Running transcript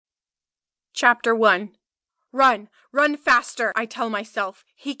Chapter 1. Run! Run faster, I tell myself.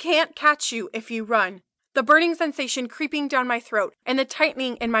 He can't catch you if you run. The burning sensation creeping down my throat and the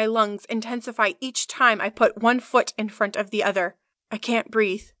tightening in my lungs intensify each time I put one foot in front of the other. I can't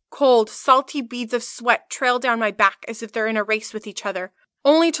breathe. Cold, salty beads of sweat trail down my back as if they're in a race with each other,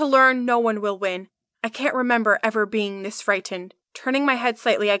 only to learn no one will win. I can't remember ever being this frightened. Turning my head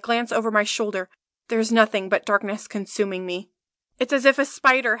slightly, I glance over my shoulder. There's nothing but darkness consuming me. It's as if a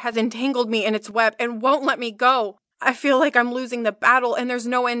spider has entangled me in its web and won't let me go. I feel like I'm losing the battle and there's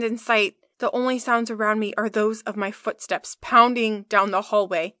no end in sight. The only sounds around me are those of my footsteps pounding down the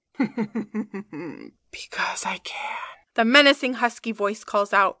hallway. Because I can. The menacing husky voice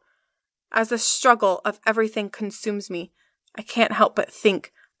calls out. As the struggle of everything consumes me, I can't help but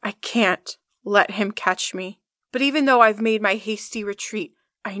think I can't let him catch me. But even though I've made my hasty retreat,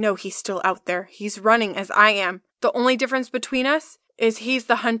 I know he's still out there. He's running as I am. The only difference between us is he's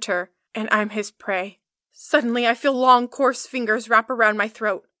the hunter and I'm his prey. Suddenly, I feel long, coarse fingers wrap around my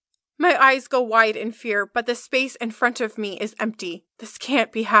throat. My eyes go wide in fear, but the space in front of me is empty. This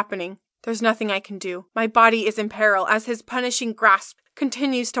can't be happening. There's nothing I can do. My body is in peril as his punishing grasp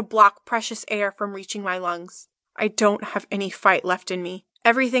continues to block precious air from reaching my lungs. I don't have any fight left in me.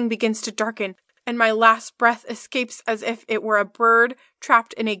 Everything begins to darken, and my last breath escapes as if it were a bird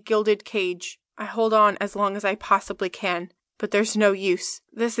trapped in a gilded cage. I hold on as long as I possibly can, but there's no use.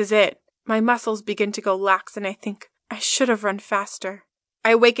 This is it. My muscles begin to go lax and I think I should have run faster.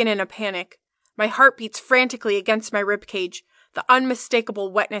 I awaken in a panic. My heart beats frantically against my ribcage. The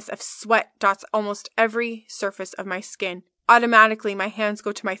unmistakable wetness of sweat dots almost every surface of my skin. Automatically, my hands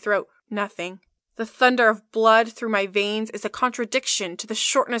go to my throat. Nothing. The thunder of blood through my veins is a contradiction to the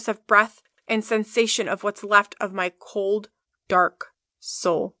shortness of breath and sensation of what's left of my cold, dark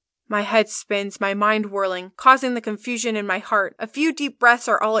soul. My head spins, my mind whirling, causing the confusion in my heart. A few deep breaths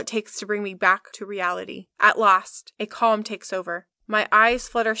are all it takes to bring me back to reality. At last, a calm takes over. My eyes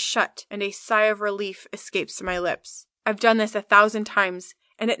flutter shut, and a sigh of relief escapes my lips. I've done this 1,000 times,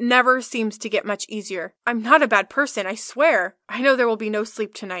 and it never seems to get much easier. I'm not a bad person, I swear. I know there will be no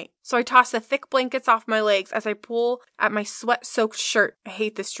sleep tonight. So I toss the thick blankets off my legs as I pull at my sweat-soaked shirt. I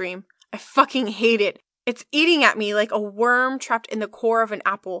hate this dream. I fucking hate it. It's eating at me like a worm trapped in the core of an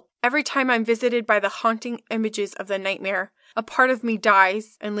apple. Every time I'm visited by the haunting images of the nightmare, a part of me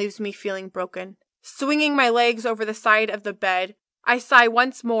dies and leaves me feeling broken. Swinging my legs over the side of the bed, I sigh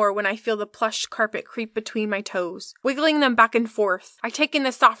once more when I feel the plush carpet creep between my toes. Wiggling them back and forth, I take in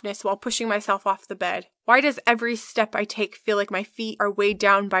the softness while pushing myself off the bed. Why does every step I take feel like my feet are weighed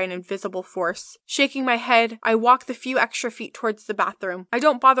down by an invisible force? Shaking my head, I walk the few extra feet towards the bathroom. I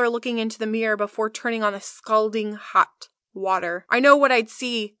don't bother looking into the mirror before turning on the scalding hot water. I know what I'd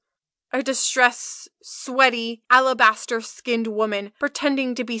see. A distressed, sweaty, alabaster-skinned woman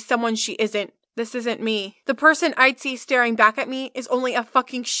pretending to be someone she isn't. This isn't me. The person I'd see staring back at me is only a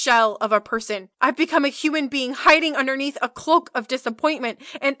fucking shell of a person. I've become a human being hiding underneath a cloak of disappointment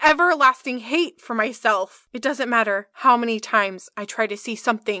and everlasting hate for myself. It doesn't matter how many times I try to see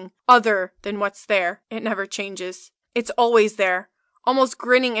something other than what's there. It never changes. It's always there, almost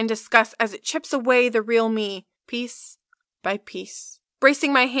grinning in disgust as it chips away the real me, piece by piece.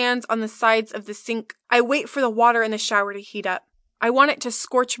 Bracing my hands on the sides of the sink, I wait for the water in the shower to heat up. I want it to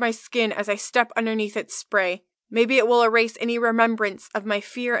scorch my skin as I step underneath its spray. Maybe it will erase any remembrance of my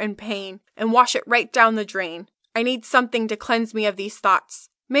fear and pain and wash it right down the drain. I need something to cleanse me of these thoughts.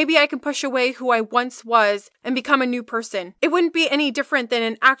 Maybe I can push away who I once was and become a new person. It wouldn't be any different than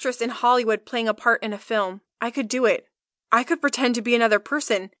an actress in Hollywood playing a part in a film. I could do it. I could pretend to be another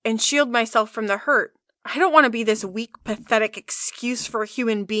person and shield myself from the hurt. I don't want to be this weak, pathetic excuse for a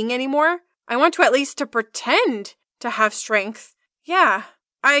human being anymore. I want to at least to pretend to have strength. Yeah,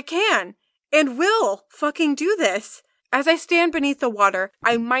 I can and will fucking do this. As I stand beneath the water,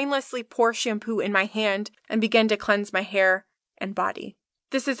 I mindlessly pour shampoo in my hand and begin to cleanse my hair and body.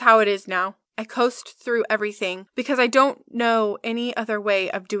 This is how it is now. I coast through everything because I don't know any other way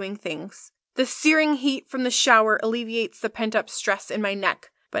of doing things. The searing heat from the shower alleviates the pent-up stress in my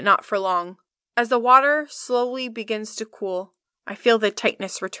neck, but not for long. As the water slowly begins to cool, I feel the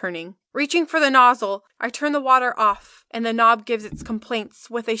tightness returning. Reaching for the nozzle, I turn the water off, and the knob gives its complaints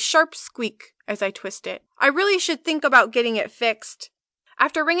with a sharp squeak as I twist it. I really should think about getting it fixed.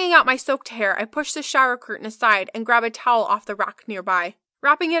 After wringing out my soaked hair, I push the shower curtain aside and grab a towel off the rack nearby.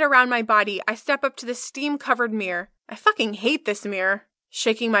 Wrapping it around my body, I step up to the steam-covered mirror. I fucking hate this mirror.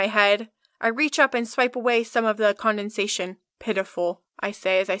 Shaking my head, I reach up and swipe away some of the condensation. Pitiful, I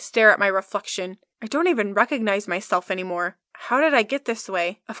say as I stare at my reflection. I don't even recognize myself anymore. How did I get this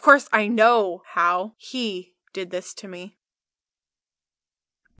way? Of course I know how. He did this to me.